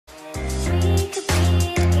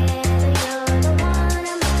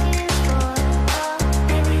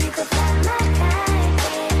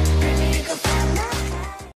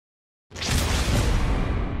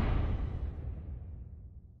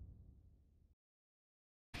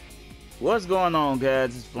What's going on,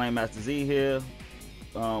 guys? It's FlameMasterZ here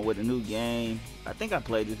with a new game. I think I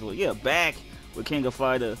played this before. Yeah, back with King of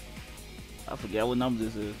Fighter. I forget what number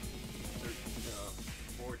this is.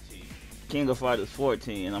 14. King of Fighters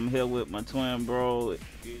 14, and I'm here with my twin bro.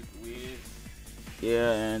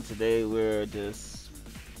 Yeah, and today we're just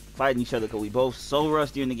fighting each other because we both so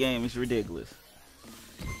rusty in the game. It's ridiculous.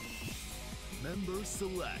 Member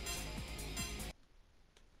select.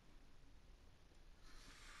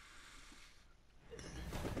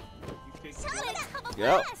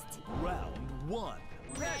 Yep. Round one.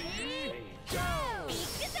 Ready, go!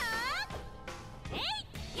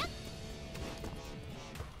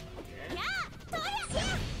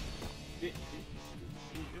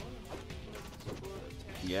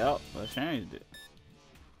 Yep, I changed it.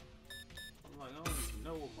 I'm like, I don't even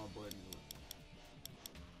know what my button was.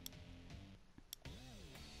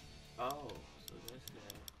 Oh, so that's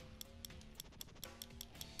that.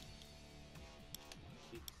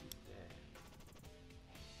 Kicks is that.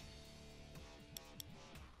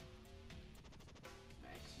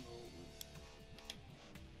 Max mode was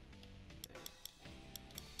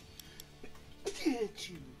that. Can't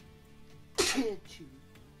you? Can't you?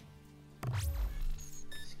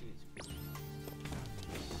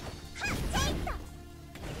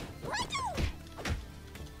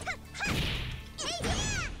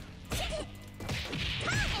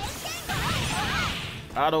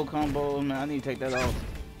 Auto combo, man. I need to take that off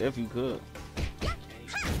if you could.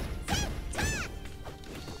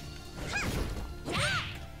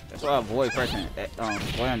 That's why I avoid pressing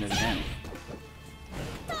square on this damage.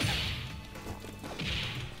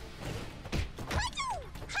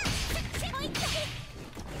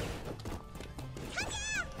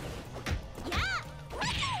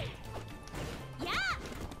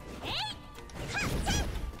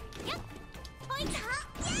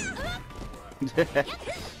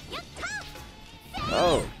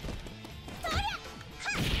 Oh.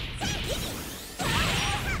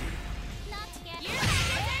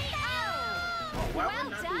 Why would I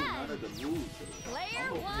not do none of the moves?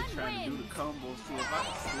 I'm trying to do the combos, see if I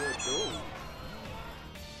can still do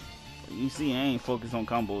it. You see, I ain't focused on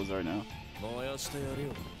combos right now.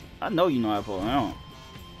 I know you know how to pull around.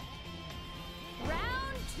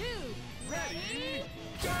 Round two. Ready,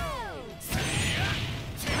 go!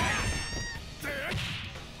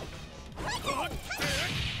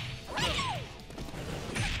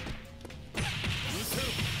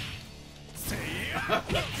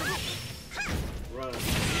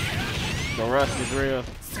 The rust is real.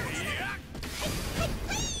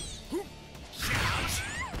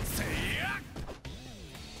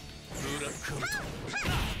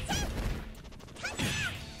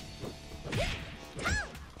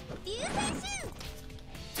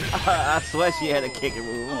 I swear she had a kicking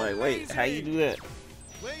move. I'm like, wait, how you do that?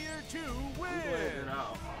 Player 2 wins.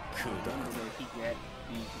 He got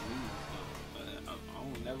these moves, but I'll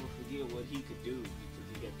never forget what he could do because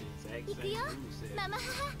he got the exact same moveset.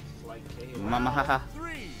 It's like KO. Mama haha.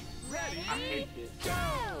 3. Ready, I hate this.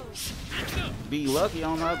 Go! Be lucky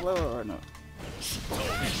on my blow or not.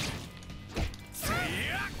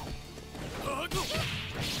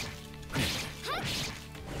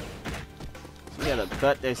 You gotta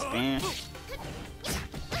cut that spin.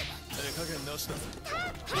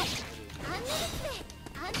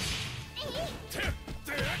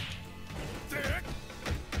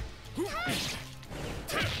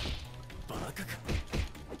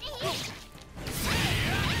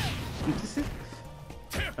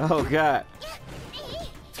 Oh god.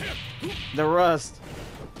 The rust.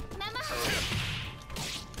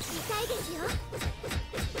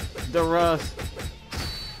 The rust.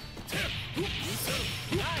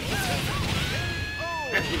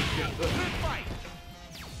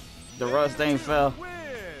 The rust ain't fell.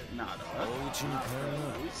 Nah,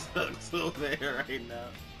 we suck so bad right now.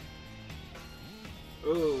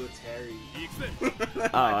 Oh, Terry.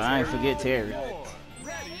 Oh, I ain't forget Terry.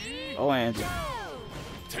 Oh, Andrew.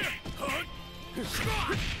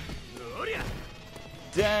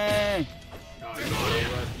 Dang. Oh, you're so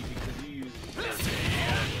rusty because you use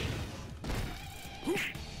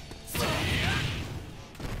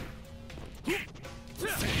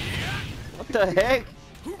What the heck?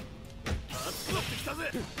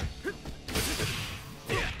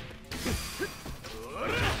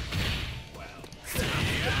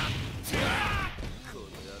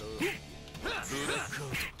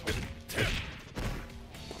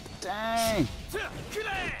 Dang.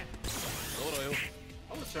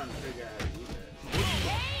 I was trying to figure out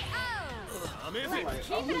how to do that.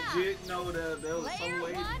 Like, I legit know that there was some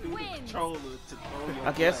way to do the controller to throw your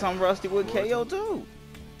I guess flag. I'm rusty with KO too.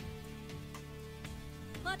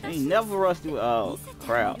 Ain't never rushed through. Oh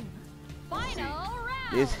crap! Final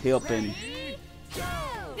round. This helping.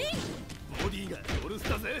 Ready, go.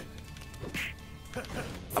 I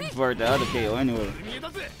prefer the other KO anyway.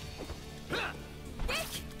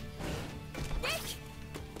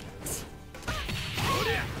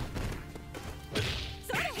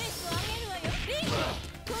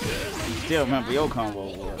 Still remember your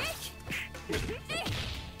combo. Boy.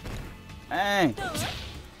 Dang.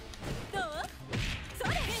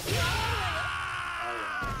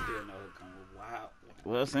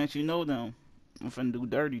 Well, since you know them, I'm finna do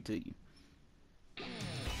dirty to you. I'm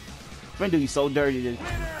finna do you so dirty that it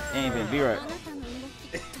ain't even be right.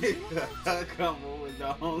 Combo was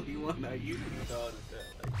the only one I usually thought of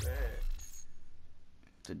that like that.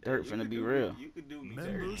 The dirt finna be real. You could do me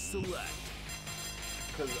Member dirty. select.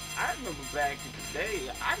 Cause I remember back in the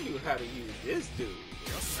day, I knew how to use this dude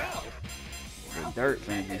yourself. The dirt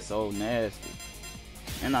finna be so nasty.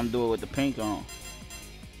 And I'm doing it with the pink on.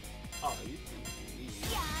 Oh, you can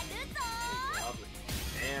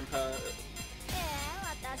and her.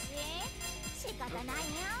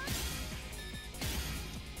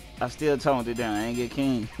 I still toned it down. I ain't get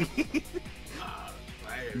king.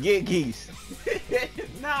 Get geese.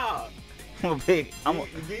 Nah. I'm gonna pick.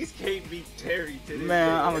 These can't beat Terry to this Man,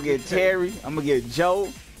 day. I'm gonna get Terry. I'm gonna get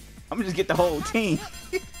Joe. I'm gonna just get the whole team.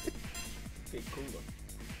 Pick Cooler.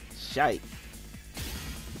 Shite.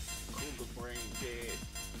 Cooler brain dead.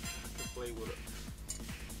 I can play with her.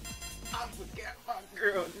 I forgot my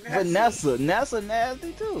girl Vanessa. Nessa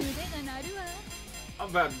nasty too. I'm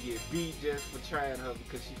about to get beat just for trying her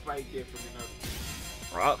because she fight different than other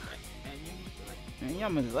people. Rock. And you used to like, Man, y'all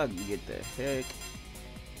must lucky to get the heck.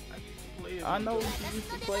 I used to play as I know you. what you used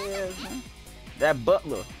to play as, man. That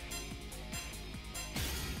Butler.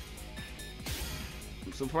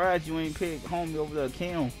 I'm surprised you ain't picked homie over there,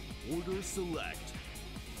 Kim. Order select.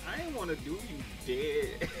 I ain't want to do you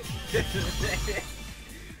dead.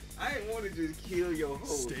 I ain't want to just kill your whole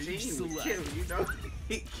Stage team with select. Kim, you know?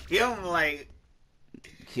 Kim like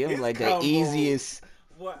Kim his like the combo. easiest.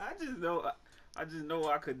 Well, I just know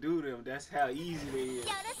I could do them. That's how easy they is.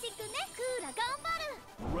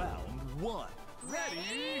 Round one.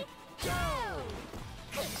 Ready, go.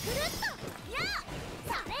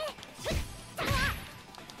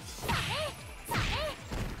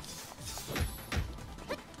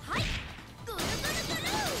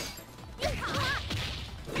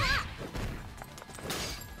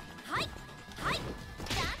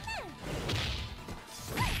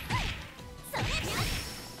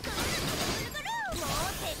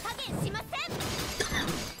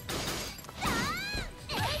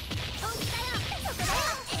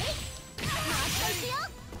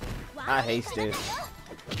 I hate this.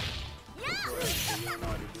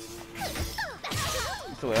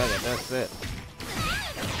 So I got that set.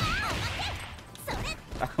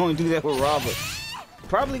 I can only do that with Robert.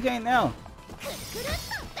 Probably can't now.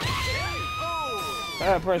 I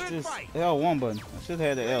gotta press this L1 button. I should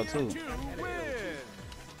have had the L2. Yeah,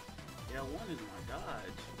 one is my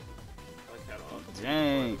dodge. Like that all.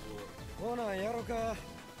 Dang.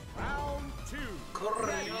 Round two.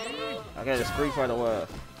 I got a Street Fighter Wild.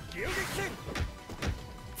 I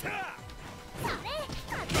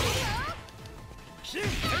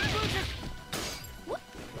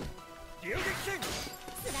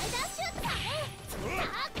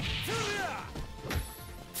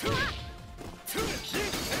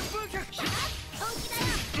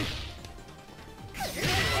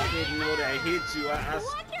didn't know that hit you. I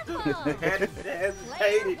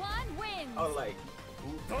hesitated. I was like,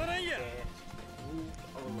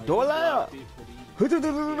 Dollar. I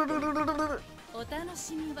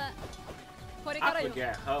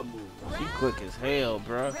forgot her move. She quick as hell,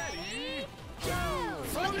 bro. I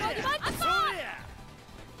forgot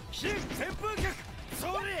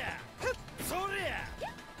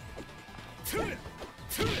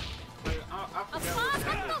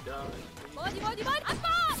what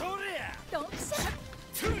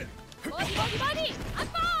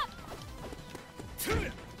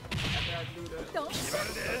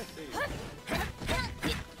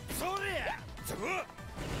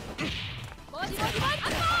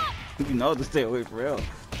that You know to stay away from real.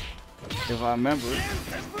 If I remember.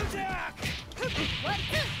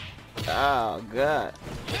 Oh god.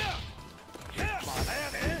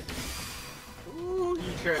 Ooh,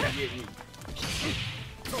 you trying to get me.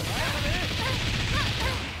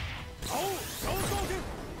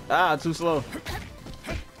 Ah, too slow.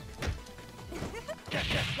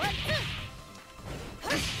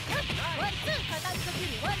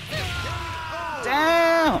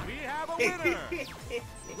 Damn! We have a winner.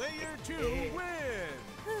 Player 2 wins.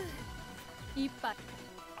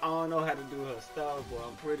 I don't know how to do her stuff, but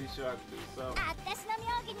I'm pretty sure I can do something.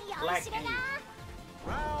 Black Angel.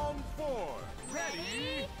 Round 4.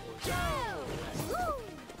 Ready,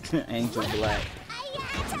 go! Angel Black.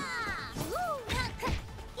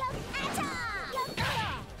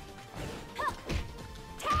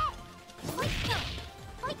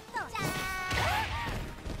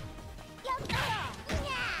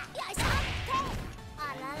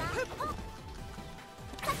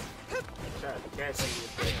 Tried to catch me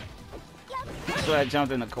with that. So I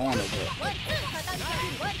jumped in the corner, but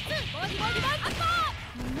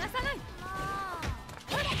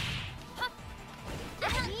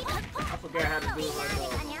I forgot how to do it like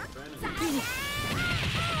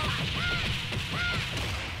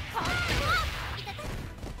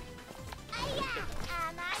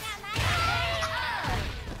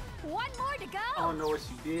One more to go. I don't know what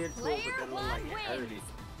she did to her, but that looked like it hurt it.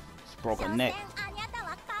 just broke her neck.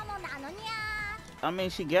 I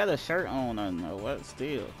mean, she got a shirt on, I know what,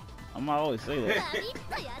 still. I'ma always say that.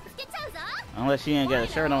 Unless she ain't got a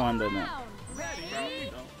shirt on under now.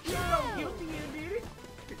 Ready, You know, guilty here, did it?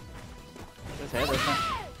 Just had her something.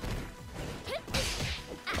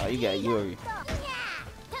 Oh, you got Yuri.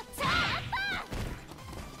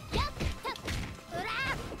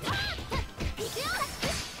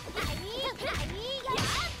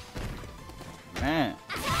 Man.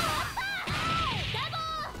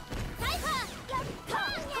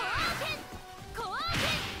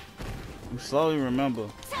 You slowly remember.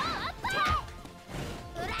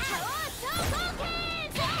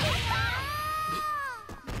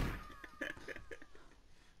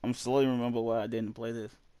 I'm slowly remember why I didn't play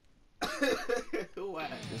this. Why?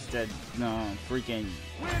 It's that freaking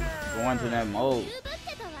going to that mode.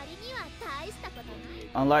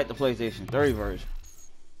 Unlike the PlayStation 3 version.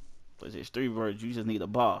 PlayStation 3 version, you just need a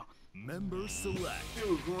bar. member select.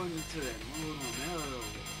 Dude, going into that mode on Arrow.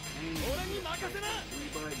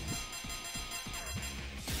 Everybody.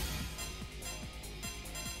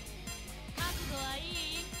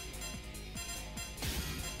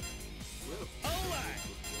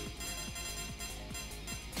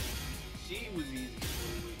 She was easy to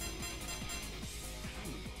play with.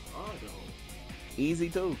 Oh, though. Easy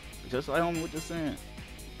too. Just like homie with the sand.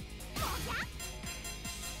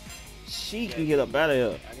 She can get up out of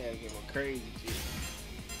here. I gotta give her crazy shit.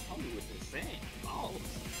 Homie with the sand. Balls.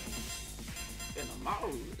 And a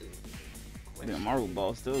Maru. Yeah, Maru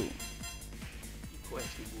boss too.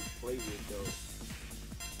 Questionable to play with though.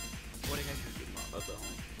 What I got to get my other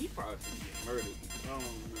homie? He probably finna get murdered. I don't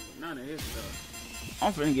remember none of his stuff.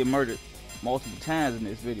 I'm finna get murdered multiple times in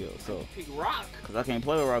this video, so Pick Rock. cause I can't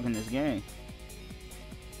play with Rock in this game.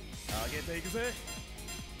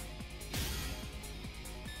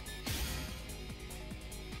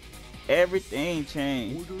 Everything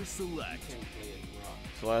changed. Order select. Can't play as Rock.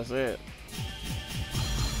 That's what I said.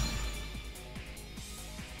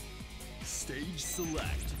 Stage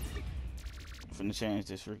select. I'm finna change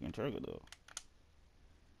this freaking trigger though.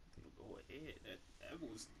 Go ahead. That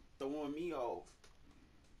was throwing me off.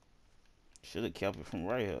 Should have kept it from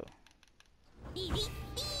right here.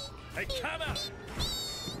 Hey, come out.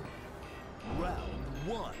 Round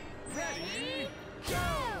 1. Ready, go!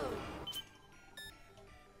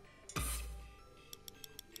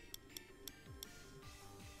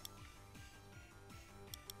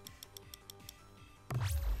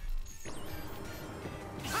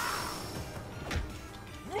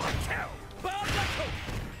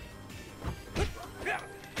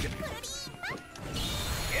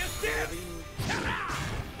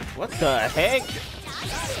 What the heck?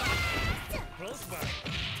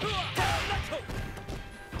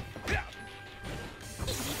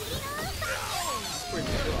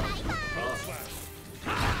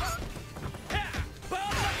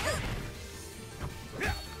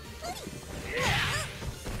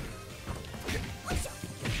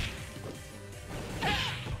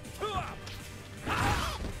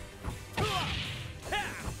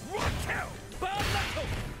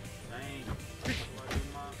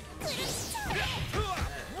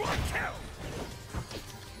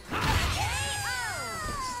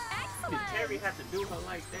 Have to do her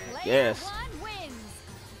like that. Yes.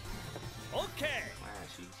 Okay. Wow,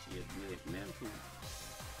 she a good mental.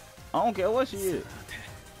 I don't care what she is.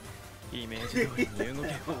 Round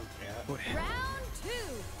 2.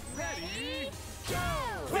 Ready, go!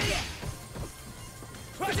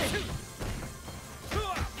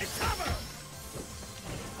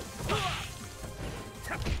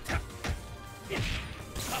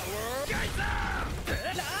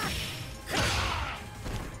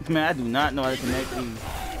 Man, I do not know how to connect these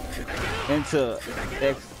into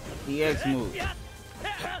EX moves. You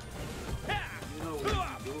know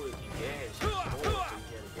what you do?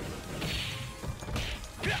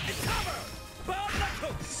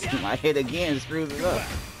 My hit again screws it up.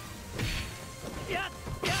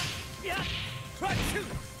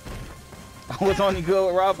 I was only good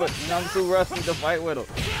with Robert, and I'm too rusty to fight with him.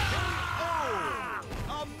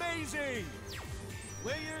 Oh, amazing!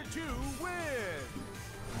 Player 2 win.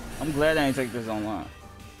 I'm glad I ain't take this online.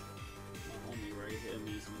 My homie right here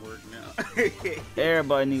needs some work now.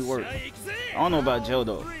 Everybody need work. I don't know about Joe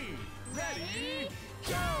though. Ready,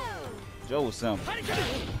 go! Joe was simple.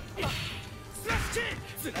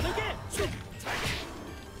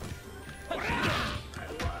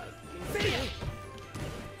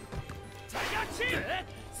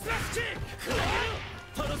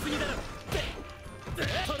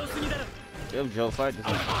 Give Joe fight this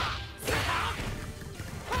one.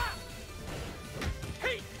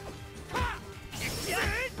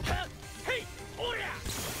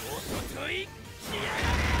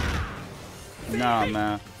 Nah,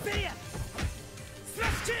 man.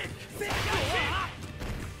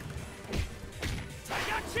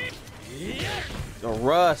 The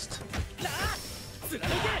rust.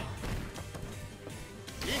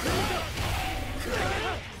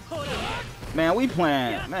 Man, we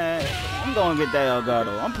playing. Man, I'm gonna get that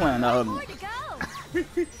Elgato. I'm playing the other one.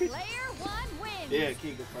 Yeah,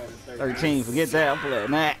 King of Fighters 13. Forget that. I'm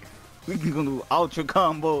playing that. We can go do ultra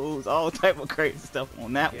combos, all type of crazy stuff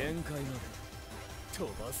on that one.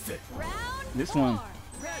 This one.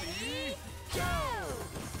 Ready, go!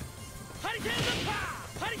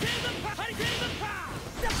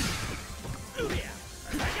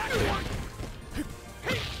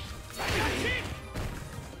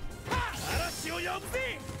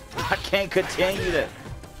 I can't continue that.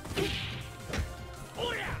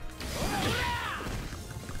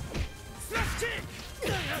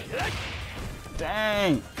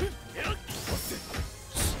 Dang.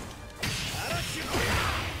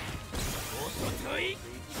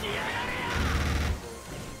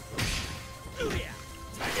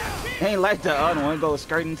 Ain't like the other one. Go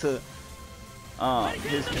straight into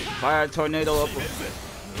his fire tornado up,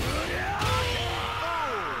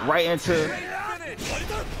 right into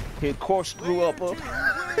his corkscrew up.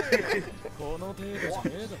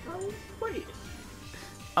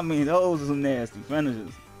 I mean, those are some nasty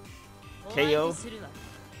finishes. KO.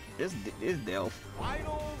 It's Delph.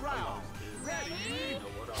 Final round. Ready,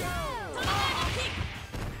 go!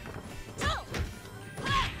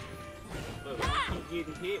 Look, I keep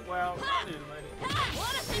getting hit while running, man.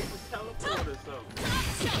 It's a teleport or something.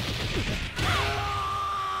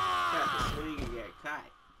 Got the swing and got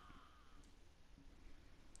caught.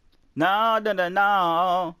 No.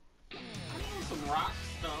 Some rock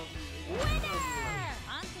stuff.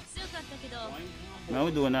 Man,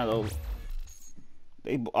 we doing that over.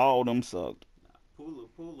 All them sucked. Pula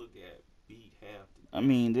got beat half. I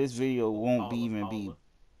mean, this video won't even be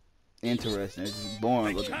interesting. It's just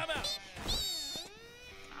boring looking.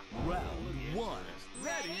 Round 1.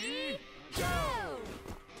 Ready, go!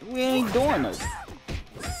 We ain't doing this.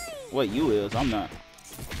 What you is, I'm not.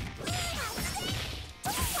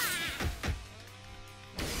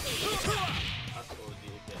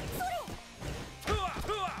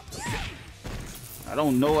 I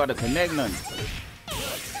don't know how to connect nothing.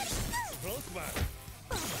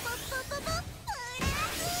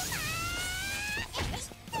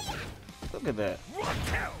 Look at that.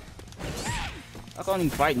 I can't even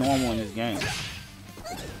fight normal in this game.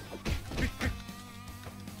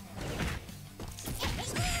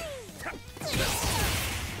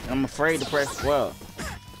 I'm afraid to press 12.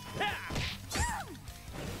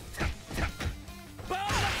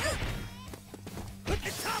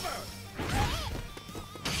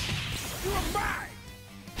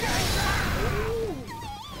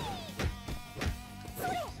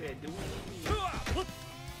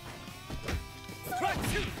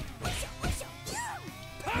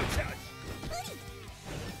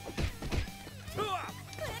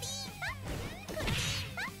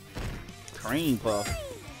 Cream puff.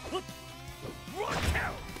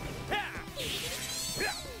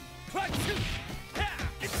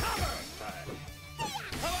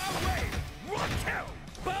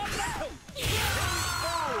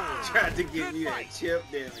 Tried to give me that chip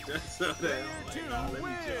damage. That's so that I'm like, nah, let me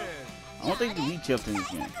chip. I don't think we chipped in this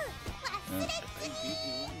game. Yeah.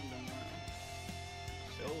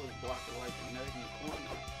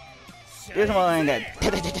 This one ain't got.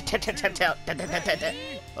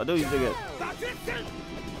 Oh, do you think it?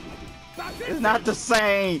 It's not the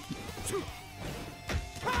same.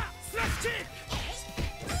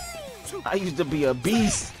 I used to be a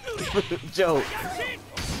beast, Joe.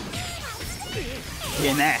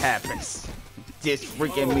 Then that happens. Just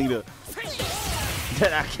freaking me to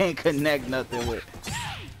that I can't connect nothing with.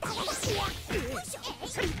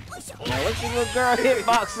 Man, what this little girl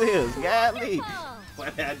hitbox is? Golly.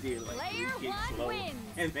 What I did like Player 3 kicks one slow wins.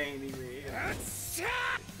 and they ain't even hit.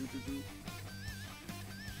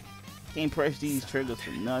 Can't press these triggers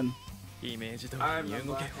for nothing. I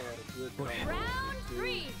remember I had a good combo. Round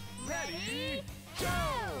 3. Ready? Go!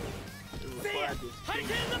 It was before I did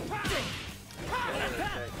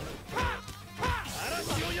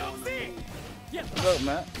Look,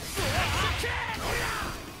 man.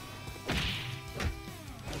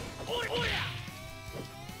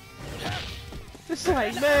 It's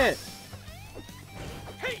like, man.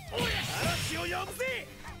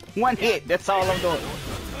 One hit, that's all I'm doing.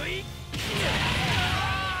 What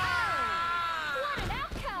an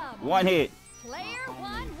outcome! One hit. Player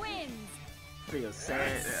 1 wins. feel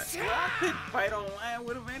sad. Well, I couldn't fight online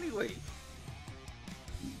with him anyway.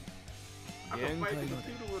 I could fight the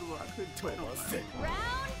computer with him, I couldn't fight online.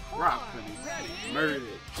 Round 4. Rock for me. Murdered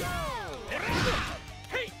it.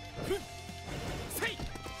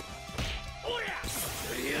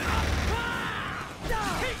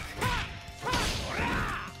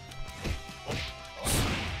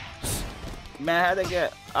 Man, how they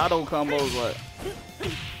get auto combos like?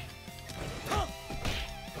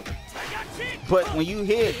 But when you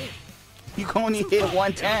hit, you can only hit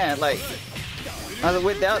one time, like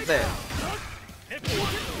without that.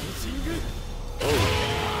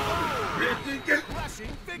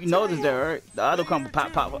 You notice that, right? The auto combo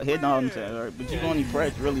pop, hitting all them things, right? But you can only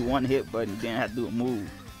press really one hit button, then have to do a move.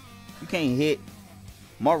 You can't hit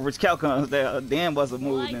Marvel's Calcons there, then bust a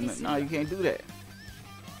move, then no, you can't do that.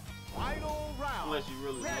 Final round. Unless you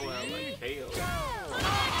really know how like KO.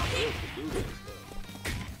 Do this stuff.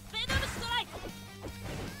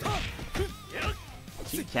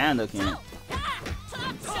 She kinda can.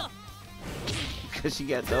 Because she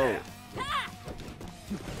got those.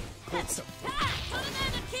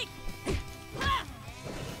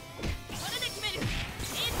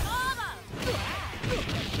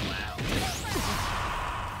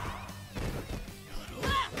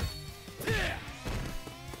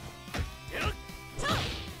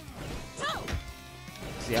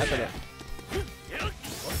 See, after that.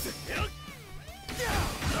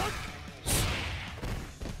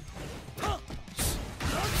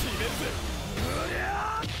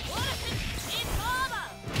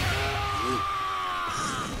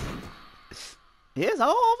 It's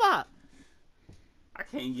over. I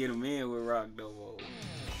can't get him in with Rock no more.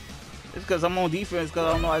 It's because I'm on defense, because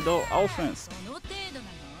I don't know I do offense.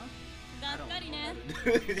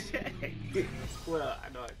 Well, I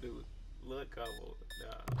know I do. Look, combo.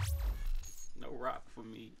 No Rock for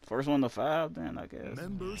me. First one to 5, then I guess.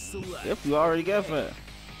 Member select. If you already got 5.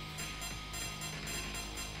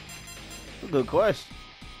 That's a good question.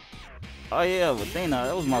 Oh yeah, but Athena,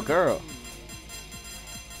 that was my girl.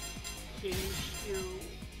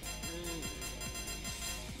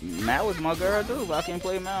 Matt was my girl too, but I can't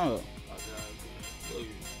play Matt.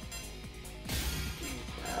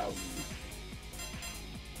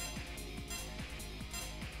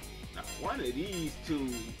 One of these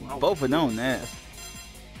two. Both of them nasty.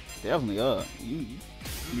 Definitely are.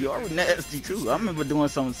 You are nasty too. I remember doing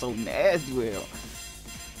something so nasty with her.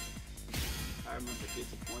 I remember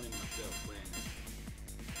disappointing myself playing.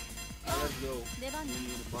 Let's go. Give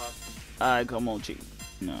me the box. Alright, come on, cheat.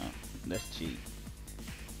 No, that's cheat.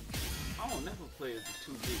 I don't never play as the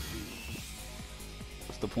two big dudes.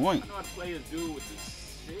 What's the point? I know I play as dude with the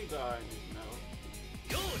cigar in his mouth.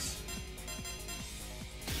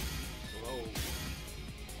 Slow.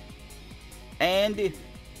 Andy.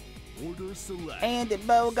 Order select. Andy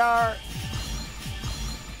Bogart.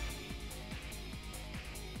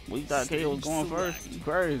 Well, you thought KO was going first? You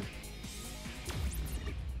crazy.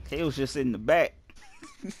 KO's just in the back.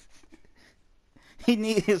 He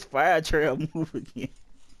needs his fire trail move again.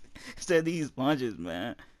 Instead of these punches,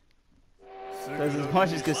 man. Because his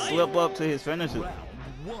punches could slip up to his finisher.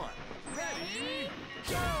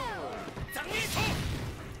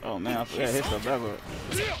 Oh man, I forgot his stuff backward.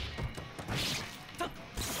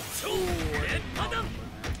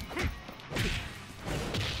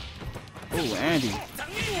 Oh, Andy.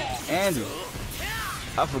 Andy.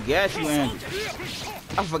 I forgot you, Andy.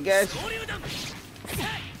 I forgot you.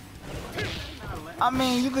 I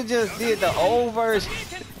mean, you could just did the old version.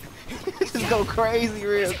 Just go crazy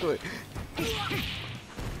real quick.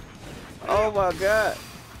 Oh my god.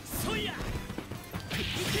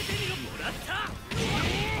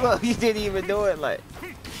 Look, he didn't even do it like.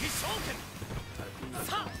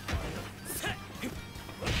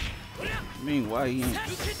 I mean, why he ain't?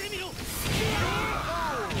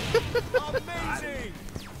 Amazing.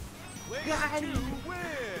 Got you win.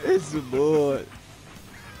 It's the board.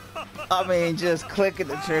 I mean, just clicking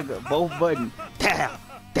the trigger, both buttons, down,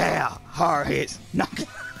 down, hard hits, knocking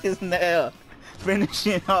his nail,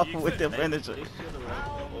 finishing off with the finisher.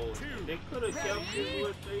 They could have kept this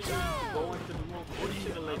little thing to go into the mode. They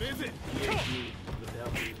should have let you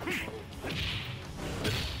without being promoted.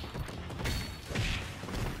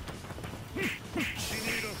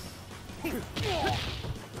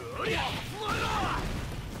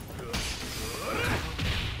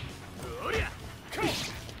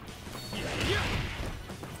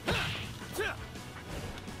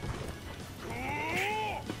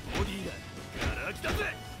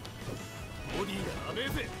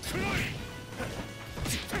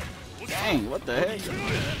 Dang, what the heck?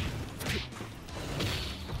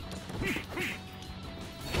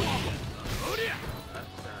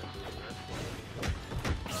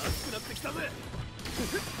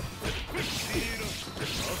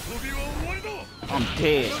 I'm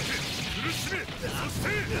dead.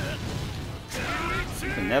 You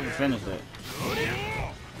can never finish that.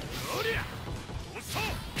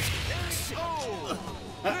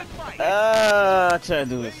 I try to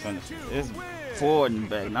do this finish. It's forward and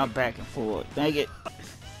back, not back and forward. Dang it.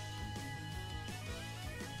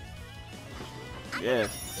 Yes.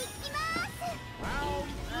 Round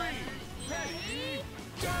 3. Ready,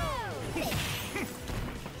 go!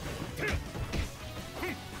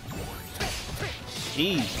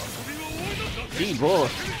 Gee, boy.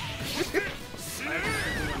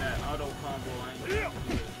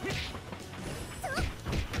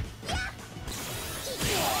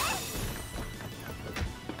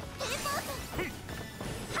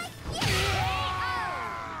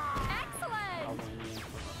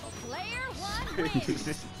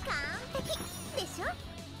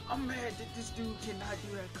 I'm mad that this dude cannot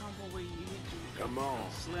do that combo where he hit you. Come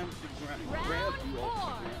on. Slam the ground and grab you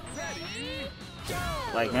off the ground. Ready, go!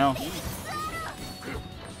 Like him.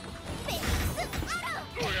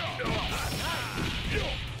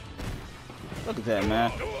 Look at that,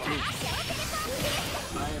 man. I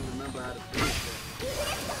didn't remember how to finish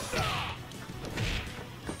that.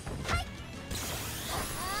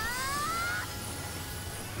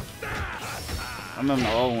 I remember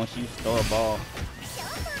the old one, she used to throw a ball.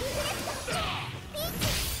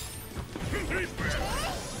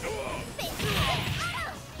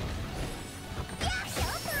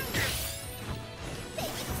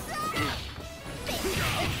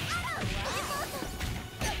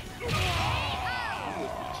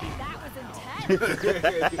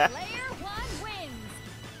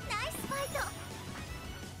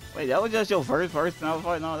 Wait, that was just your first person I was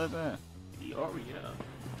fighting all that time? Oh, yeah.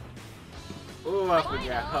 Oh, I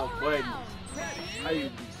forgot how funny. I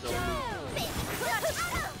used to be so weak.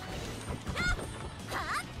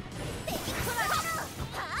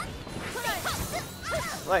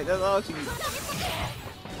 Like, that's all she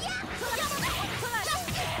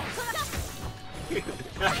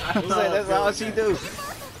that's all she do.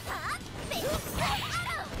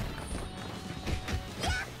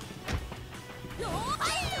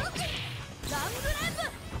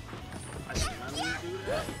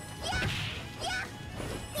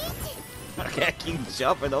 I can't keep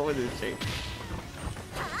jumping over this shit.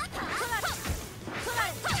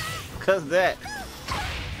 Cause that.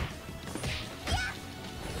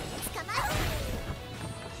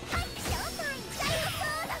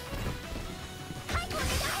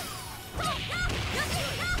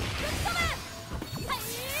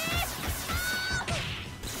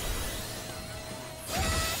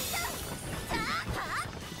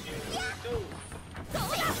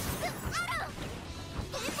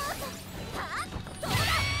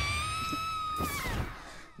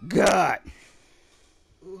 God.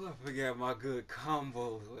 Ooh, I forgot my good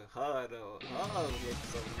combos with her though. Oh, it's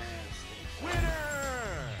so nasty.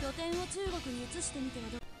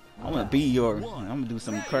 I'm gonna be yours. I'm gonna do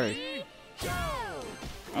something crazy.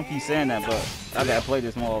 I keep saying that, but I gotta play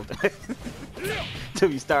this more often. Till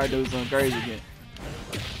we start doing something crazy again.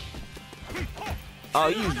 All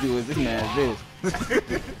you do is this man this.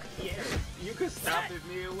 Yeah, you can stop it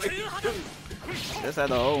midway too. That's how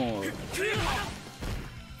the old one was.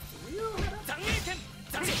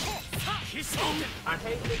 I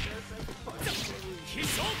hate this second part.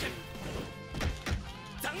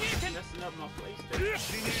 Messing up my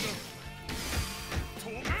PlayStation.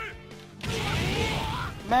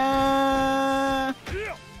 Man,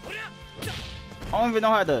 I don't even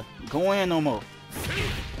know how to go in no more.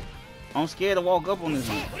 I'm scared to walk up on this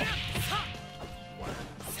one.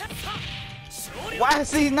 Why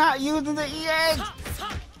is he not using the EX?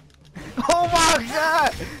 Oh my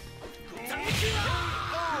god!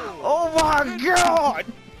 Oh my god!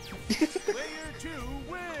 Player 2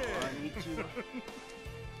 wins!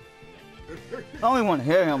 I don't even want to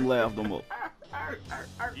hear him laugh no more.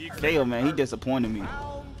 Kale, man, he disappointed me.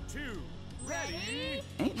 Round 2. Ready?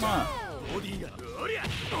 Ain't mine. Dory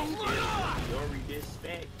this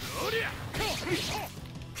stack.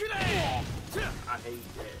 I hate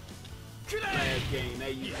that. Last game,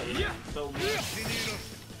 they used to learn so much.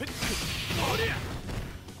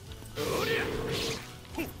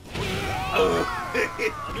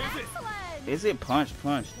 Is it punch,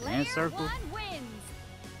 and circle?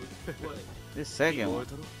 What? This second one.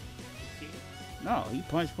 No, he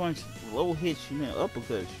punch, low hit you, then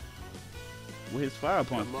uppercut you. With his fire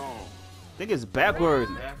punch. Come on. I think it's backwards.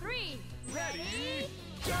 3. Ready?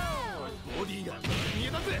 Go!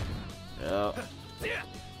 Yeah.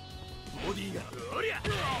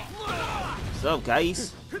 What's up,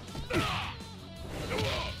 guys?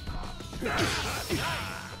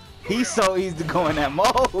 He's so easy to go in that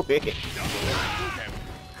mode with.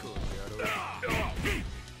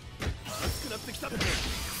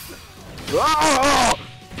 Oh!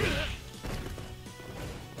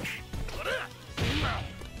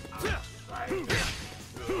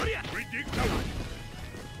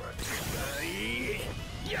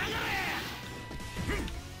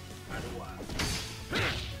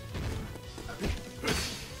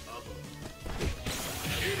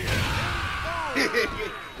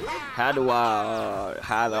 How do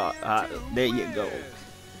I, there you go.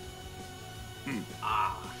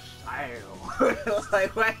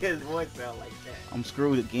 Like, why his voice sound like that? I'm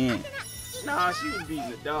screwed again. Nah, she was beating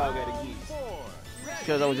the dog out of geese.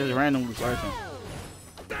 Because I was just randomly searching.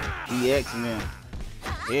 EX and then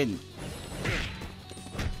hidden.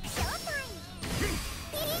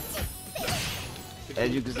 As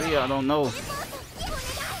you can see, I don't know.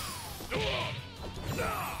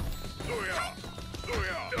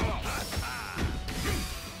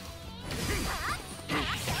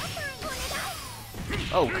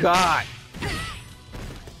 Oh God!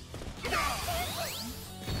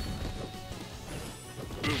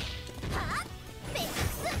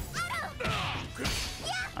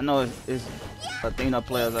 I know it's Athena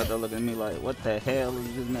players out there looking at me like, what the hell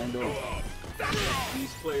is this man doing?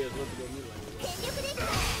 These players looking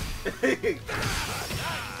at me like,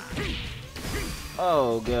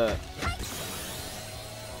 Oh God!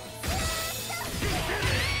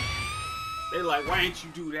 they like, why ain't you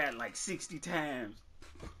do that like 60 times?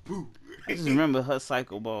 I just remember her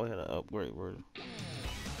Psycho Ball had an upgrade version.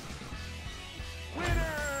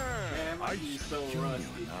 Man, my geese so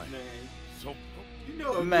rusty, man. You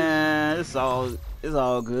know, Man, it's all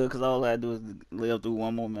good because all I do is live through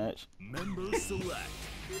one more match. Member select.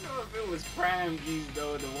 You know, if it was prime geese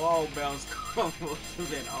though, the wall bounce combo would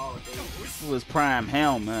have been all day. It was prime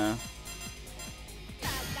hell, man.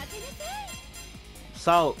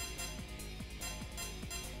 Salt.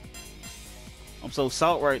 I'm so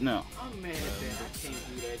salt right now. I'm mad that I can't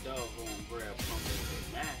do that doggone grab combo with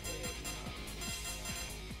my head.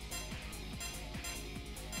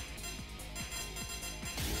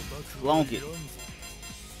 Flonk it.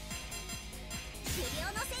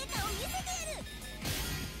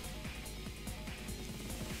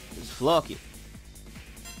 Just flock it.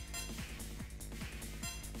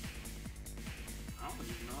 I don't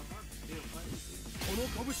even know if I can still play this. この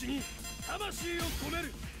拳に魂を込める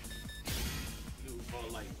Dude, for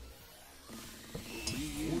like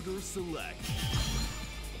Order select.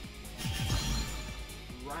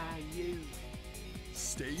 Ryu.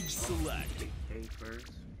 Stage select. Hey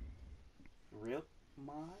first. Rip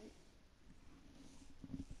my.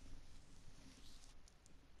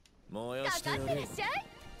 Nah, I'm not gonna do this.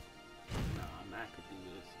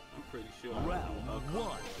 I'm pretty sure. Round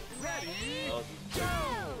 1. Ready? Go!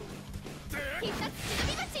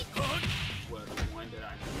 Well, the one that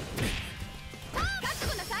I know.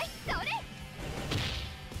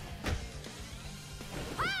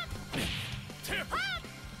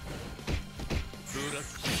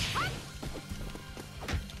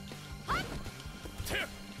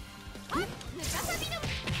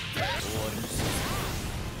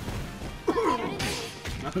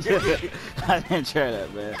 I didn't try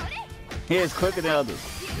that, man. He is quicker than others.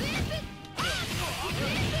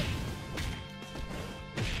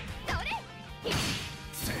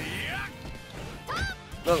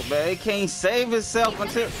 Look, man, he can't save himself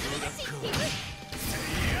until...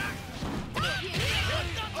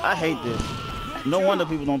 I hate this. No wonder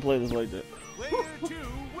people don't play this like that. Player 2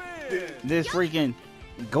 wins. This freaking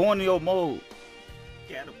go into your mode.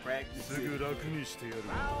 Gotta practice it.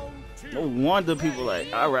 Round 2. No wonder people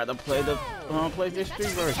like, I'd rather play the PlayStation 3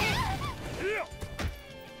 version.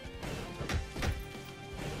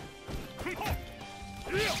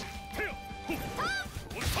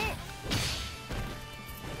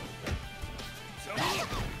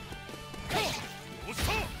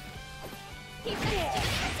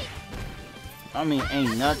 I mean,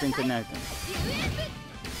 ain't nothing connecting.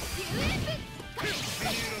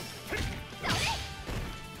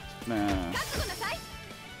 Man.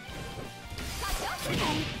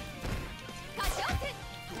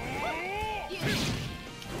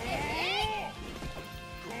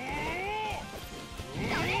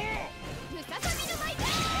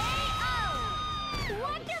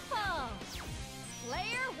 Wonderful!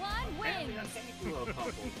 Player 1 wins!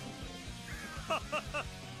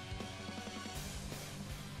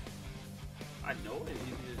 I know it.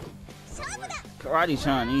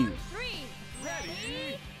 Karate-chan easy. 3,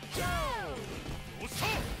 Ready,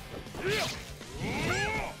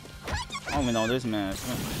 I don't even know this man. I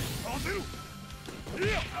forgot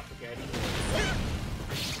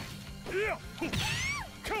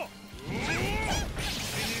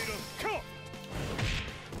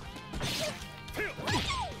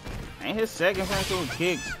Ain't his second frontal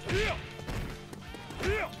kicks.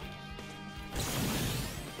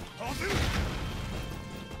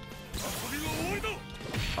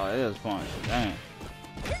 Oh, it is punch. Dang.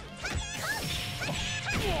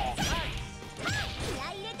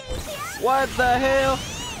 What the hell?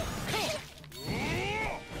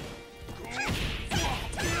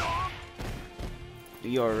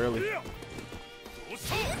 You're really.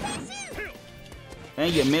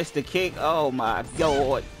 And you missed the kick. Oh my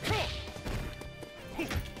god.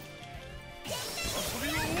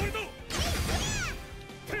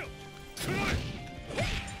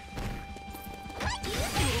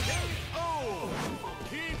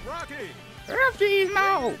 FG's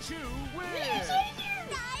no.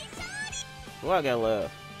 What I got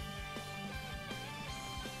left?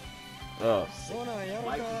 Oh.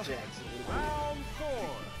 Michael Jackson. round 4.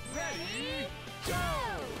 Ready, go!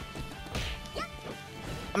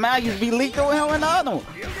 I mean, I used to be lethal with him and the other one.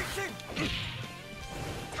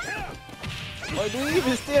 Like, do we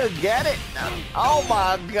even still get it? Oh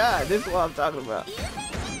my god, this is what I'm talking about. He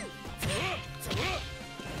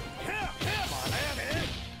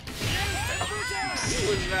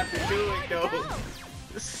was about to do it though.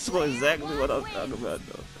 This is exactly what I'm talking about,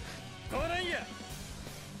 though.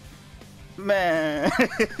 Man,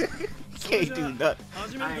 can't do nothing.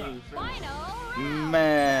 I ain't Final!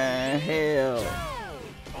 Man, hell.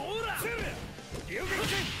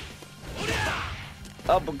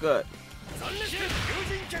 Uppercut.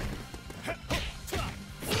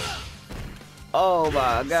 Oh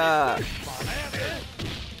my god.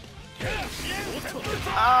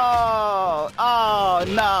 Oh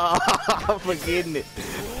no. I'm forgetting it.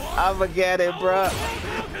 I forget it, bro.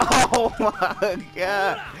 Oh my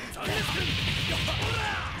god.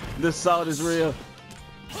 The salt is real.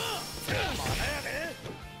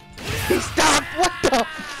 He stopped. What the?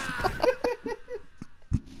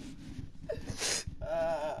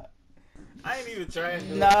 I ain't even trying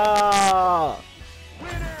to. No.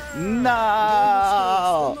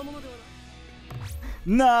 No.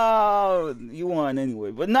 No. You won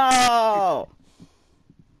anyway, but no.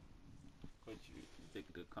 What you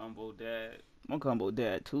think the combo dad? My combo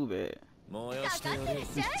dad too bad. 燃やしてやる。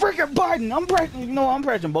 Freaking button. I'm pressing. You know, I'm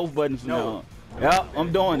pressing both buttons from now on. Yep,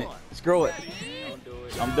 I'm doing it. Screw it. Don't do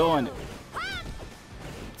it. I'm doing it.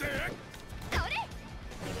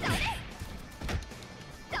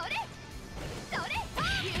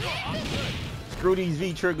 Screw these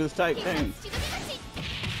V triggers type things.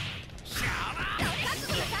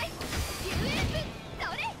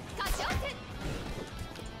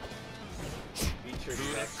 Be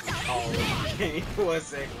triggered actually all over the game for a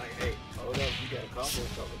second. Like, hey, hold up, you got a combo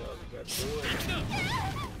coming up. You got to do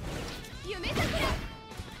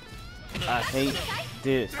it. I hate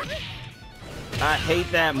this. I hate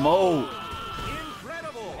that mode.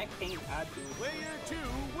 Incredible! I can't. I do it. Player 2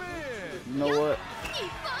 wins! You know what?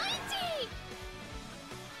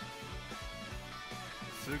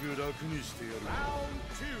 すぐ楽にしてやる。Round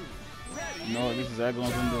 2. Ready, No, this is exactly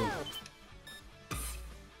what I'm gonna do.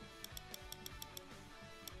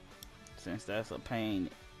 Since that's a pain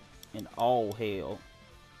in all hell.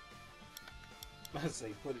 I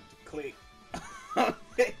say put it to click.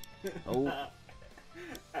 Oh.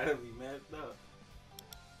 I'd be messed up.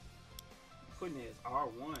 Putting it as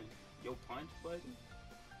R1, your punch button.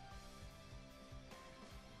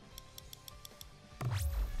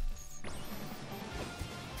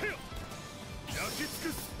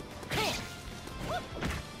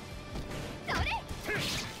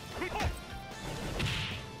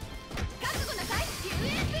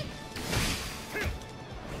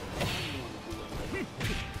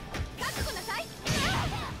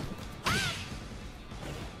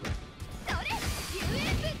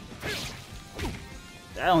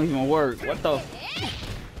 That don't even work. What the?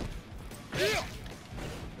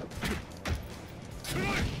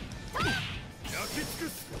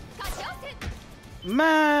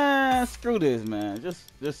 Man, screw this, man.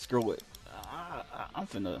 Just screw it. I'm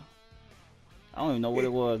finna. I don't even know what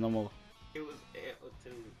it was no more. It was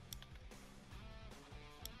L2.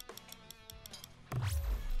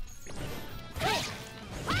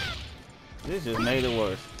 This just made it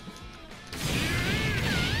worse.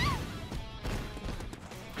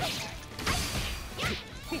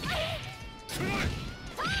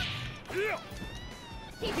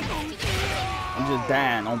 I'm just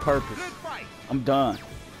dying on purpose. I'm done.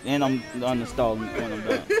 And I'm uninstalling it when I'm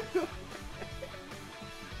done.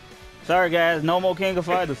 Sorry guys, no more King of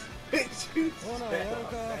Fighters. Round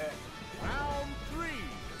 3.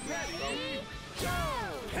 Ready, go!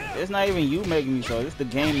 It's not even you making me so, it's the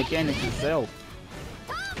game mechanics itself.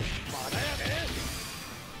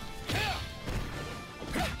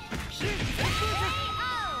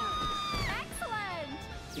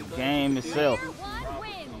 The game itself.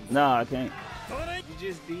 Nah, I can't. You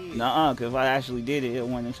just did. Nuh-uh, cause if I actually did it, it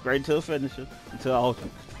went straight to a finisher until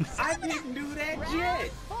ultimate. I didn't do that yet.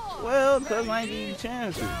 Well, cause I ain't give you a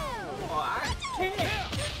chance to. Oh, I can't.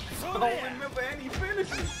 I don't remember any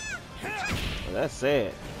finishes. Well, that's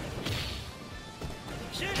sad.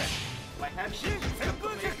 Like, how did you make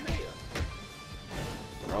clear?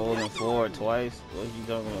 Rolling forward twice. What you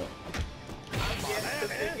talking about? I'm yet to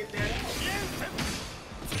figure that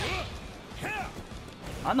out.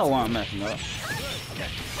 I know why I'm messing up.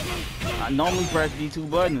 I normally press these two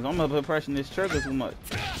buttons. I'm up here pressing this trigger too much.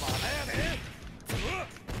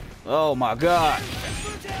 Oh my god.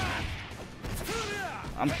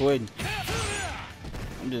 I'm quitting.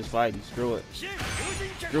 I'm just fighting. Screw it.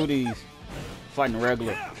 Screw these. Fighting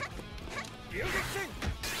regular.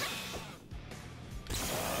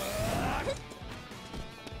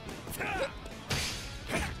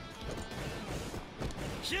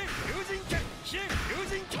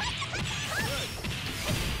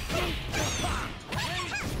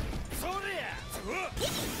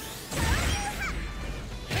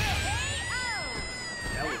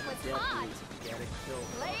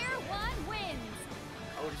 Player 1 wins.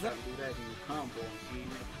 I was trying to do that in the combo and see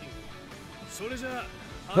nothing.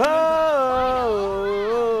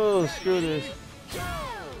 Oh, screw this.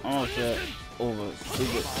 Oh shit. Over.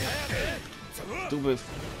 Stupid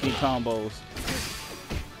key combos.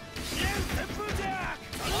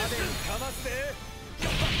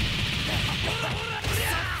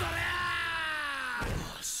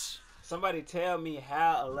 Somebody tell me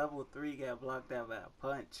how a level 3 got blocked out by a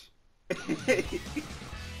punch.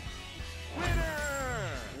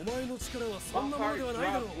 My heart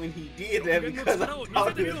dropped when he did that because I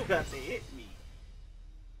thought he was about to hit me.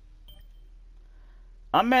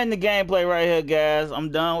 I'm ending the gameplay right here, guys.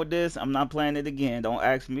 I'm done with this. I'm not playing it again. Don't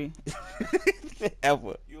ask me.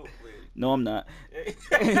 Ever. No, I'm not.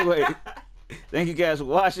 Anyway, thank you guys for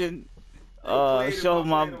watching. Show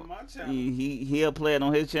my he'll play it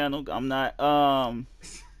on his channel. I'm not.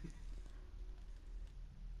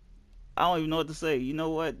 I don't even know what to say. You know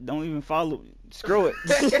what? Don't even follow. Screw it.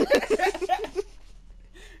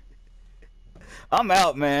 I'm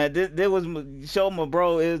out, man. This was show my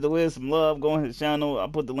bro Izdawhiz some love. Go on his channel. I'll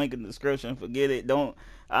put the link in the description. Forget it.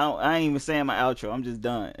 I ain't even saying my outro. I'm just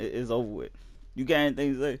done. It's over with. You got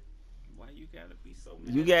anything to say? Why you gotta be so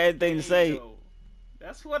mad? You got anything to say? Though?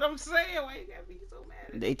 That's what I'm saying. Why you gotta be so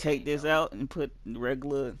mad? They take this out and put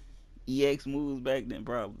regular EX moves back, then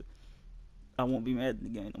probably I won't be mad at the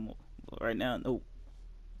game no more. But right now, nope.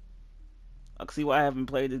 I can see why I haven't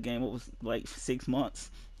played this game. It was like 6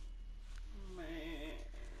 months. Man.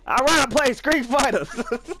 I'd rather play Street Fighter,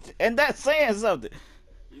 and that's saying something.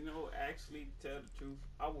 You know, actually, to tell the truth,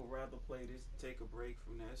 I would rather play this, take a break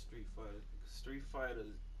from that Street Fighter. Street Fighter,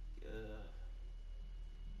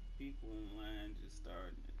 people in line just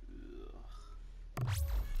starting. Ugh.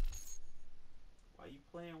 Why you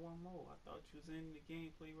playing one more? I thought you was in the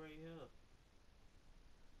gameplay right here.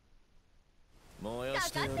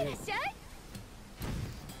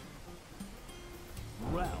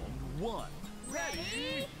 Round 1.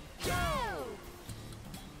 Ready, go!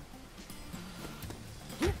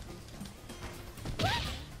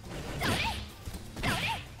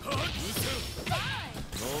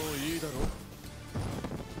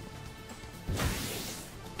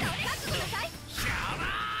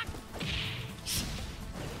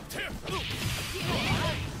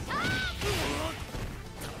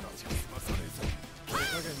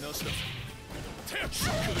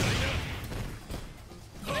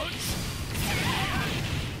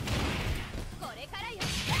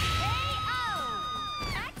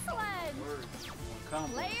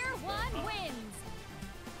 Player 1 wins.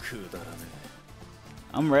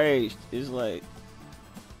 I'm raged. It's like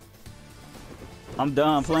I'm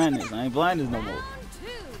done playing this. I ain't playing this no more. Round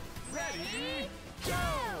 2. Ready, go!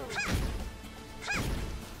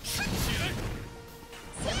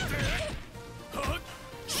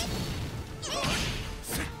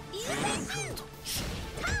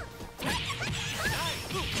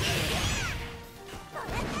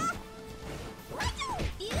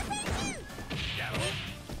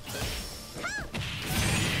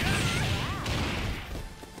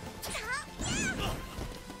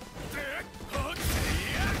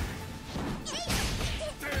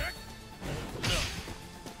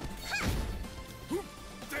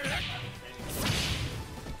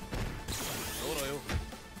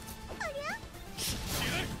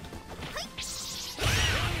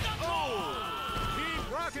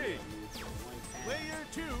 Player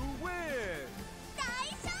 2 wins.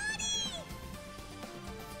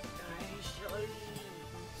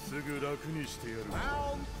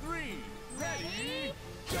 Round 3. Ready,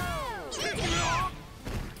 go!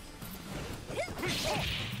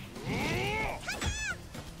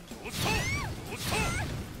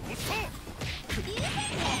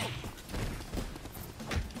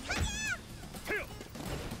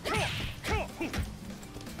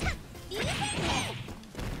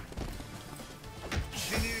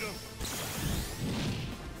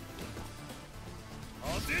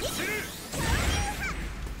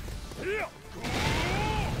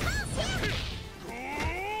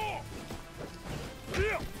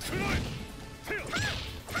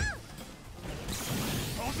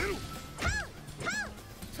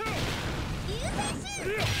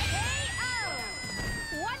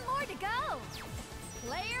 One more to go.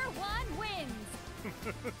 Player 1 wins.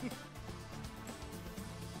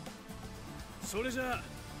 それじゃ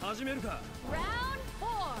あ始めるか。 Round 4.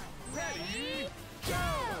 Ready, go!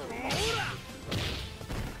 ほら。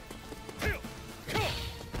手よ、こう。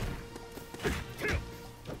手よ、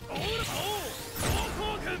ほら、おう、こ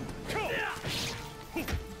うくん、こう。ほっ、ほっ、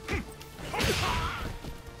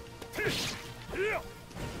手よ、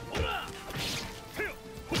ほら。手よ、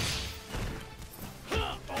ほっ、は、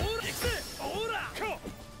ほら、行くぜ、ほら、こう、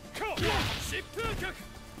こう、疾風脚。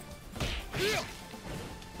手よ。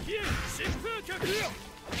いえ、疾風脚よ。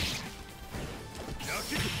焼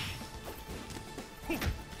き。ほっ、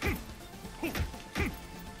ふん、ほっ、ふん。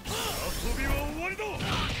遊びは終わりだ。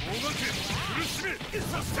大学苦しめ、そ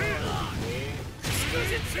して祝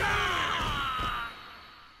日だ。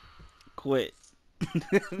 Quit.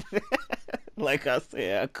 Like I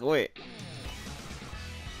said, I quit.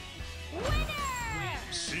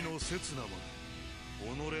 Winner! 死の刹那まで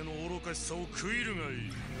己の愚かしさを悔いるがい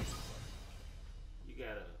い。 You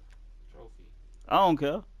got a trophy. I don't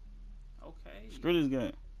care. Okay. Screw this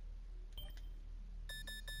game.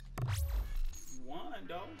 You won,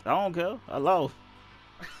 though. I don't care. I lost.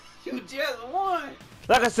 You just won.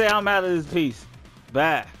 Like I said, I'm out of this piece.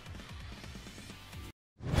 Bye.